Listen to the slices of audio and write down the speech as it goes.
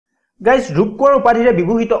Guys, Rupkor Upadhire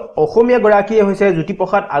Bibhuhito Ohomia Gorakie hoise Jyoti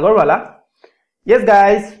Prasad Agarwala. Yes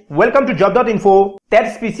guys, welcome to job.info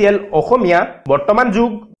TET special Ohomia Bortoman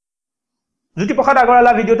Jug Jyoti Prasad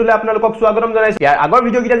Agarwala video tule apnalokok swagatam janaise. Yar agor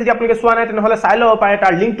video kita jodi apnaloke swa nai tenhole sai labo pare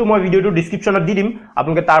tar link to moi video to description ot di dim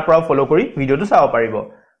apnaloke tar pora follow kori video to saabo paribo.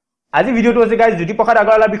 Aji video to hoise guys Jyoti Prasad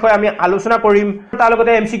Agarwala bikhoye ami alochona korim tar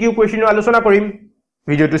logote MCQ question alochona korim.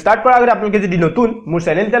 Video to start kora agore apnaloke jodi notun mur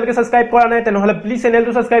channel telke subscribe kora nai tenhole please channel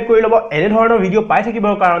to subscribe kori lobo ene dhoroner video pai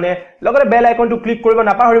thakibor karone logote bell icon to click koribo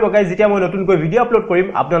napahoribo guys jetia moi notun koi video upload korim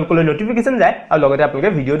apnalokole notification jay aru logote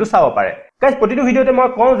apnaloke video to saabo pare. Guys প্ৰতিটো ভিডিওতে মই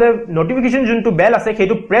কওঁ যে notification যোনটো বেল আছে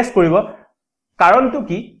সেইটো press কৰিব কাৰণটো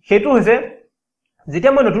কি সেইটো হৈছে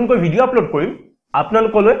যেতিয়া মই নতুনকৈ ভিডিও আপলোড কৰিম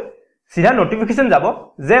আপোনালোকলৈ সিধা নোটিফিকেশন যাব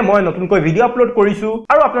যে মই নতুনকৈ ভিডিও আপলোড কৰিছো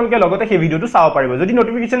আৰু আপোনালোকে লগতে সেই ভিডিওটো চাব পাৰিব যদি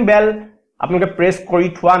নোটিফিকেশন বেল আপোনালোকে প্ৰেছ কৰি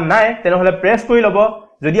থোৱা নাই তেনেহলে প্ৰেছ কৰি লব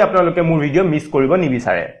যদি আপোনালোকে মোৰ ভিডিও মিছ কৰিব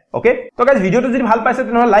নিবিচাৰে ওকে তো গাইস ভিডিওটো যদি ভাল পাইছে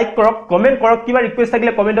তেনেহলে লাইক কৰক কমেন্ট কৰক কিবা ৰিকুৱেষ্ট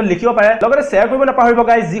থাকিলে কমেন্টত লিখিব পাৰে লগতে শেয়াৰ কৰিব নাপাহৰিব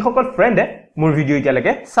গাইস যি সকল ফ্ৰেণ্ডে মোৰ ভিডিও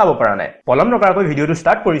ইতিয়ালৈকে চাব পৰা নাই পলম নকৰাকৈ ভিডিওটো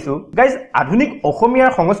ষ্টাৰ্ট কৰিছো গাইস আধুনিক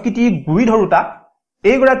অসমীয়াৰ সংস্কৃতি গুৰি ধৰুতা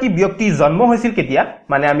এইগৰাকী ব্যক্তি জন্ম হৈছিল কেতিয়া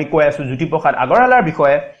মানে আমি কৈ আছো জ্যোতি প্ৰসাদ আগৰৱালাৰ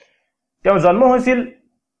বিষয়ে তেওঁ জন্ম হৈছিল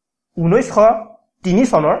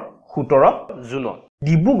 1903 চনৰ 17 জুনত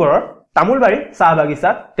ডিব্ৰুগড়ৰ তামুলবাৰী চাহ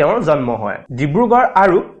বাগিচাত তেওঁৰ জন্ম হয় ডিব্ৰুগড়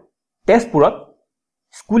আৰু তেজপুৰত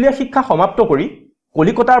স্কুলীয়া শিক্ষা সমাপ্ত কৰি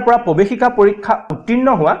কলিকতাৰ পৰা প্ৰৱেশিকা পৰীক্ষা উত্তীৰ্ণ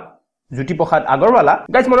হোৱা জ্যোতি প্ৰসাদ আগৰৱালা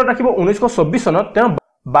গাইস মনত ৰাখিব 1924 চনত তেওঁ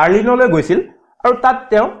বাৰ্লিনলৈ গৈছিল আৰু তাত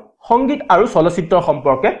তেওঁ সংগীত আৰু চলচ্চিত্ৰৰ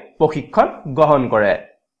সম্পৰ্কে প্ৰশিক্ষণ গ্ৰহণ কৰে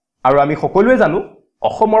আৰু আমি সকলোৱে জানো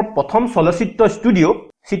অসমৰ প্ৰথম চলচ্চিত্ৰ ষ্টুডিও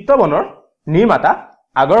চিত্ৰবনৰ নিৰ্মাতা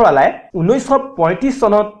আগৰৱালাই 1935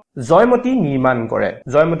 চনত জয়মতী নিৰ্মাণ কৰে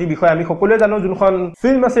জয়মতী বিষয়ে আমি সকলোৱে জানো যোনখন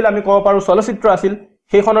ফিল্ম আছিল আমি ক'ব পাৰো চলচ্চিত্ৰ আছিল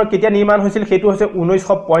সেইখনৰ কেতিয়া নিৰ্মাণ হৈছিল সেইটো হৈছে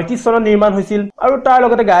 1935 চনত নিৰ্মাণ হৈছিল আৰু তাৰ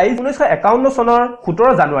লগতে গাইস 1951 চনৰ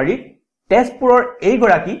 17 জানুৱাৰী তেজপুৰৰ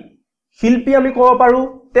এইগৰাকী শিল্পী আমি ক'ব পাৰো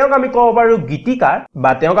তেওঁক আমি ক'ব পাৰো গীতিকাৰ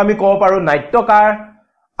বা তেওঁক আমি ক'ব পাৰো নাট্যকাৰ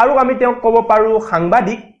আৰু আমি তেওঁক ক'ব পাৰো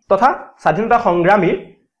সাংবাদিক তথা স্বাধীনতা সংগ্ৰামীৰ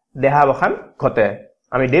দেহাৱসান ঘটে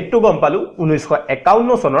আমি ডেটটো গম পালো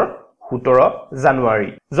 1951 চনৰ 17 জানুৱাৰী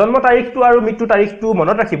জন্ম তাৰিখটো আৰু মৃত্যু তাৰিখটো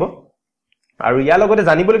মনত ৰাখিব আৰু ইয়াৰ লগতে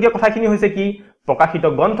জানিবলগীয়া কথাখিনি হৈছে কি প্ৰকাশিত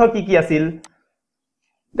গ্ৰন্থ কি আছিল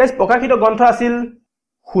গাইস প্ৰকাশিত গ্ৰন্থ আছিল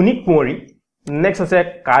খুনিক কুঁৱৰী নেক্সট হৈছে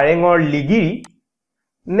কাৰেঙৰ লিগিৰি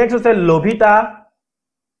নেক্সট হৈছে লভিতা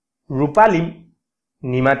ৰূপালিম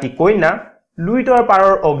নিমাতি কইনা লুইতৰ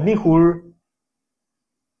পাৰৰ অগ্নিসুৰ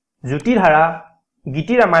জ্যোতিধাৰা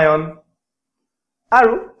গীতি ৰামায়ণ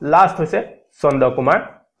আৰু লাষ্ট হৈছে চন্দ্ৰকুমাৰ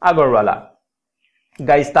আগৰৱালা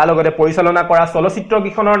গাইস তাৰ লগতে পৰিচালনা কৰা চলচ্চিত্ৰ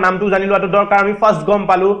কিখনৰ নামটো জানি লোৱাটো দৰকাৰ আমি ফাৰ্স্ট গম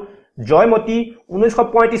পালো জয়মতী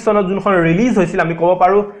 1935 চনত যোনখন ৰিলিজ হৈছিল আমি ক'ব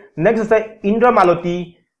পাৰো নেক্সট হৈছে ইন্দ্ৰমালতী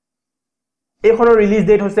এইখনৰ ৰিলিজ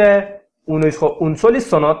ডেট হৈছে 1939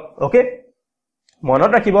 চনত ওকে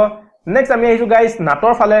মনত ৰাখিব নেক্সট আমি আহিছো গাইস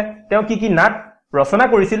নাটৰ ফালে তেওঁ কি নাট ৰচনা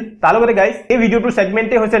কৰিছিল তাৰ লগতে গাইস এই ভিডিওটোৰ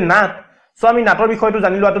সেগমেন্টে হৈছে নাট সো আমি নাটৰ বিষয়টো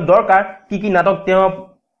জানি লোৱাটো দৰকাৰ কি নাটক তেওঁ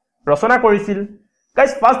ৰচনা কৰিছিল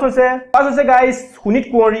গাইস ফাৰ্স্ট হৈছে গাইস খুনিক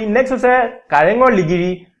কুঁৱৰী নেক্সট হৈছে কাৰেঙৰ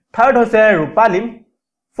লিগিৰি থাৰ্ড হৈছে ৰূপালিম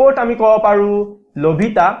ফোৰ্থ আমি ক'ব পাৰো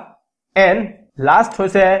লভিতা এণ্ড লাষ্ট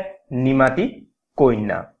হৈছে নিমাতি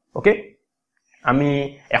কইনা ওকে আমি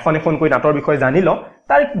এখন কৈ নাটৰ বিষয়ে জানি লওঁ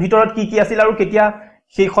তাৰ ভিতৰত কি আছিল আৰু কেতিয়া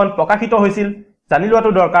সেইখন প্ৰকাশিত হৈছিল জানি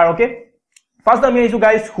লোৱাটো দৰকাৰ ওকে ফাৰ্স্ট আমি আহিছো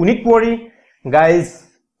গাইস খুনিক কুঁৱৰী গাইস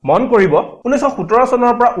মন কৰিব 1917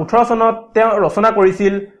 চনৰ পৰা 18 চনত তেওঁ ৰচনা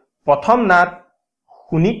কৰিছিল প্ৰথম নাট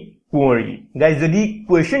খুনিক কুঁৱৰী গাইস যদি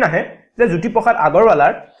কোৱেশ্চন আহে যে জ্যোতি প্ৰসাদ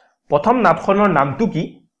আগৰৱালাৰ প্ৰথম নাটখনৰ নামটো কি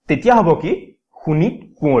তেতিয়া হ'ব কি খুনিক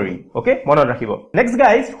কুঁৱৰী ওকে মনত ৰাখিব নেক্সট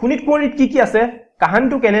গাইস খুনিক কুঁৱৰীত কি আছে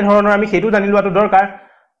কাহানীটো কেনে ধৰণৰ আমি সেইটো জানি লোৱাটো দৰকাৰ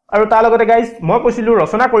আৰু তাৰ লগতে গাইস মই কৈছিলো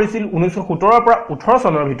ৰচনা কৰিছিল 1917 পৰা 18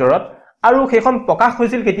 চনৰ ভিতৰত আৰু সেইখন প্ৰকাশ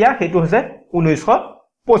হৈছিল কেতিয়া সেইটো হৈছে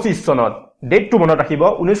 1925 চনত ডেটটো মনত ৰাখিব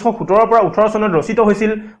 1917 পৰা 18 চনত ৰচিত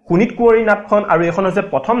হৈছিল খুনিক কুঁৱৰী নাটখন আৰু এখন হৈছে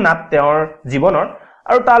প্ৰথম নাট তেওঁৰ জীৱনৰ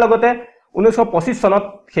আৰু তাৰ লগতে 1925 চনত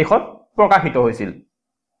সেইখন প্ৰকাশিত হৈছিল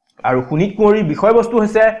আৰু খুনিক কুঁৱৰীৰ বিষয়বস্তু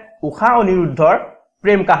হৈছে উষা অনিৰুদ্ধৰ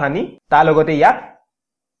প্ৰেম কাহিনী তাৰ লগতে ইয়াত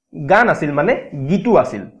গান আছিল মানে গীতু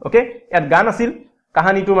আছিল ওকে ইয়াত গান আছিল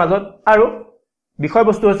কাহিনীটোৰ মাজত আৰু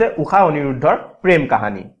বিষয়বস্তু হৈছে উষা অনিৰুদ্ধৰ প্ৰেম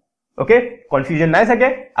কাহিনী ওকে কনফিউজন নাই থাকে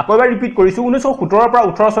আকৌ এবাৰ ৰিপিট কৰিছো 1917 পৰা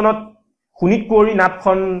 18 চনত খুনিক কুঁৱৰী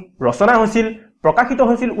নাটখন ৰচনা হৈছিল প্ৰকাশিত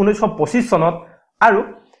হৈছিল 1925 চনত আৰু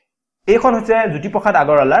এইখন হৈছে জ্যোতি প্ৰসাদ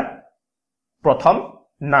আগৰৱালাৰ প্ৰথম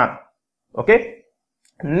নাট ওকে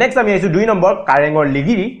নেক্সট আমি আহিছো 2 নম্বৰ কাৰেঙৰ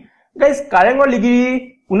লিগিৰি গাইস কাৰেঙৰ লিগিৰি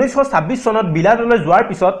 1926 চনত বিলাতলৈ যোৱাৰ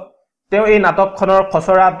পিছত তেওঁ এই নাটকখনৰ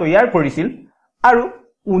খচৰা তৈয়াৰ কৰিছিল আৰু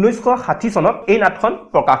 1960 চনত এই নাটকখন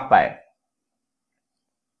প্ৰকাশ পায়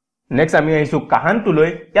নেক্সট আমি আহিছো কাহানটোলৈ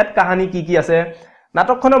ইয়াত কাহানী কি আছে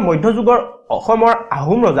নাটকখনৰ মধ্যযুগৰ অসমৰ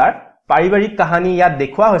আহোম ৰজাৰ পাৰিবাৰিক কাহানী ইয়াত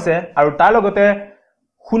দেখুৱা হৈছে আৰু তাৰ লগতে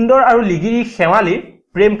সুন্দৰ আৰু লিগিৰি শেৱালী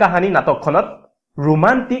প্ৰেম কাহানী নাটকখনত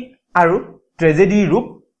ৰোমান্টিক আৰু ট্ৰেজেডি ৰূপ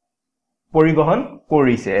পৰিগ্ৰহণ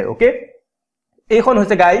কৰিছে ওকে এইখন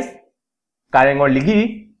হৈছে গাইজ কাৰেঙৰ লিগিৰি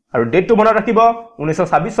আৰু ডেটটো মনত ৰাখিব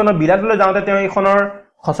 1926 চনত বিলাতলৈ যাওঁতে তেওঁ এইখনৰ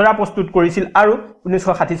খচৰা প্ৰস্তুত কৰিছিল আৰু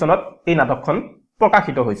 1960 চনত এই নাটকখন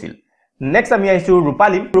প্ৰকাশিত হৈছিল নেক্সট আমি আহিছো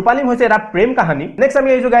ৰূপালিম হৈছে এটা প্ৰেম কাহানী নেক্সট আমি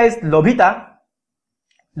আহিছো গাইজ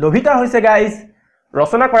লভিতা হৈছে গাইজ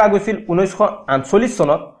ৰচনা কৰা গৈছিল 1948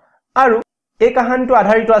 চনত আৰু এই কাহানীটো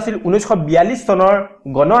আধাৰিত আছিল 1942 চনৰ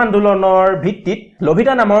গণ আন্দোলনৰ ভিত্তিত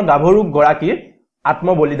লভিতা নামৰ গাভৰু গৰাকীৰ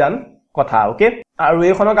আত্মবলিদান কথা ওকে আৰু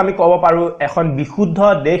এইখনক আমি ক'ব পাৰো এখন বিশুদ্ধ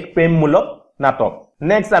দেশ প্ৰেমমূলক নাটক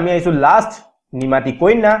নেক্সট আমি আহিছো লাষ্ট নিমাতি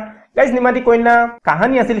কন্যা গাইজ নিমাতি কন্যা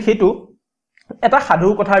কাহানী আছিল হেতু এটা সাধু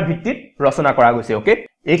কথাৰ ভিত্তিত ৰচনা কৰা গৈছে ওকে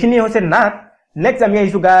এইখিনি হৈছে নাট নেক্সট আমি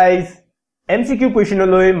আহিছো guys MCQ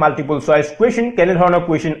কুৱেশ্যনলৈ multiple choice question কেনে ধৰণৰ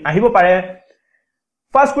কুৱেশ্যন আহিব পাৰে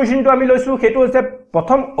ফাৰ্স্ট কুৱেশ্যনটো আমি লৈছো হেতু হৈছে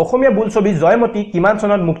প্ৰথম অসমীয়া বোলছবি জয়মতী কিমান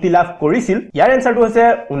চনত মুক্তি লাভ কৰিছিল ইয়াৰ এনসাৰটো হৈছে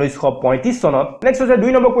 1935 চনত নেক্সট হৈছে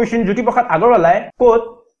 2 নম্বৰ কুৱেশ্যন জ্যোতি প্ৰসাদ আগৰৱালাই কোত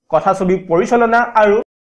কথাছবি পৰিচালনা আৰু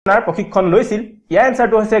প্ৰশিক্ষণ লৈছিল ইয়াৰ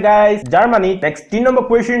এনসাৰটো হৈছে guys Germany next 3 number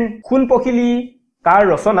question খুন পখিলি কাৰ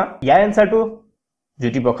ৰচনা ইয়াৰ এনসাৰটো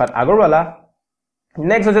জ্যোতি প্ৰসাদ আগৰৱালা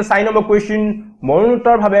নেক্সট হৈছে 4 নম্বৰ কুৱেশ্যন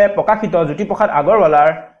মৰণোত্তৰভাৱে প্ৰকাশিত জ্যোতি প্ৰসাদ আগৰৱালাৰ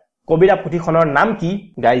কবিতা পুথিখনৰ নাম কি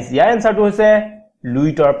গাইজ ইয়াৰ এনসাৰটো হৈছে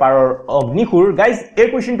লুইটৰ পাৰৰ অগ্নিসুৰ গাইজ এই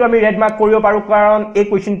কুৱেশ্যনটো আমি ৰেড মাৰ্ক কৰিব পাৰো কাৰণ এই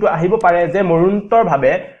কুৱেশ্যনটো আহিব পাৰে যে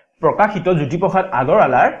মৰণোত্তৰভাৱে প্ৰকাশিত জ্যোতি প্ৰসাদ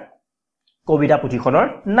আগৰৱালাৰ কবিতা পুথিখনৰ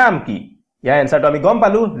নাম কি ইয়াৰ এনসাৰটো আমি গম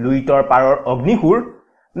পালো লুইটৰ পাৰৰ অগ্নিসুৰ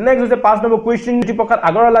নেক্সট হৈছে 5 নম্বৰ কুৱেশ্যন জ্যোতি প্ৰসাদ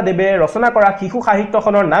আগৰৱালা দেৱে ৰচনা কৰা শিশু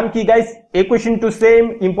সাহিত্যখনৰ নাম কি গাইজ এই কুৱেশ্যনটো সেম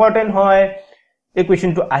ইম্পৰ্টেন্ট হয় এই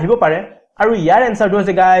কুৱেশ্যনটো আহিব পাৰে আৰু ইয়াৰ এনসাৰটো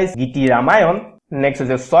হৈছে গাইজ গীতি ৰামায়ণ নেক্সট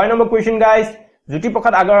হৈছে 6 number question guys Jyoti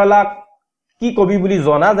Prasad আগৰৱালাক কি কবি বুলি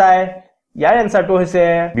জনা যায় ইয়াৰ এনসাৰটো হৈছে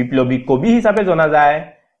বিপ্লৱী কবি হিচাপে জনা যায়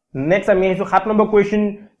নেক্সট আমি আহিছো 7 নম্বৰ কুৱেশ্যন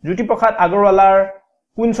জ্যোতি প্ৰসাদ আগৰৱালাৰ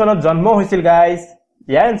কোন চনত জন্ম হৈছিল গাইজ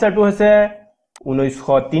ইয়াৰ এনসাৰটো হৈছে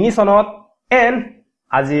 1903 চনত এণ্ড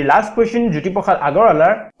আজিৰ লাষ্ট কুৱেশ্যন জ্যোতি প্ৰসাদ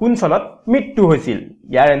আগৰৱালাৰ কোন চনত মৃত্যু হৈছিল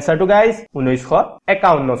ইয়াৰ এনসাৰটো গাইজ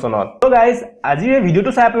 1951 চনত তো গাইজ আজিৰ এই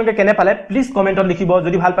ভিডিওটো চাই আপোনালোকে কেনে পালে প্লিজ কমেন্টত লিখিব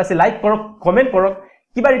যদি ভাল পাইছে লাইক কৰক কমেন্ট কৰক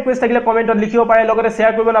কিবা ৰিকুৱেষ্ট থাকিলে কমেন্টত লিখিব পাৰে লগতে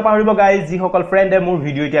শেয়াৰ কৰিব নাপাহৰিব গাইজ যিসকল ফ্ৰেণ্ডে মোৰ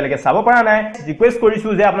ভিডিও এতিয়ালৈকে চাব পৰা নাই ৰিকুৱেষ্ট কৰিছো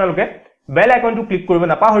যে আপোনালোকে বেল আইকনটো ক্লিক কৰিব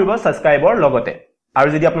নাপাহৰিব সাবস্ক্ৰাইবৰ লগতে আৰু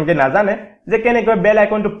যদি আপোনালোকে নাজানে যে কেনেকৈ বেল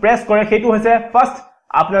আইকনটো প্ৰেছ কৰে সেইটো হৈছে ফাৰ্স্ট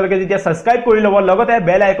আপোনালোকে যেতিয়া সাবস্ক্ৰাইব কৰি ল'ব লগতে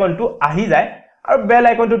বেল আইকনটো আহি যায় আৰু বেল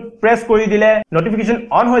আইকনটো প্ৰেছ কৰি দিলে নটিফিকেশন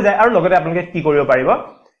অন হৈ যায় আৰু লগতে আপোনালোকে কি কৰিব পাৰিব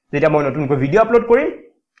যেতিয়া মই নতুনকৈ ভিডিও আপলোড কৰিম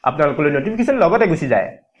আপোনালোকলৈ নটিফিকেশন লগতে গুচি যায়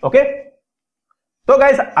ওকে তো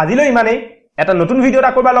গাইজ আজিলৈ ইমানেই এটা নতুন ভিডিওত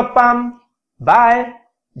আকৌ লগ পাম বাই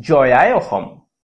জয় আই অসম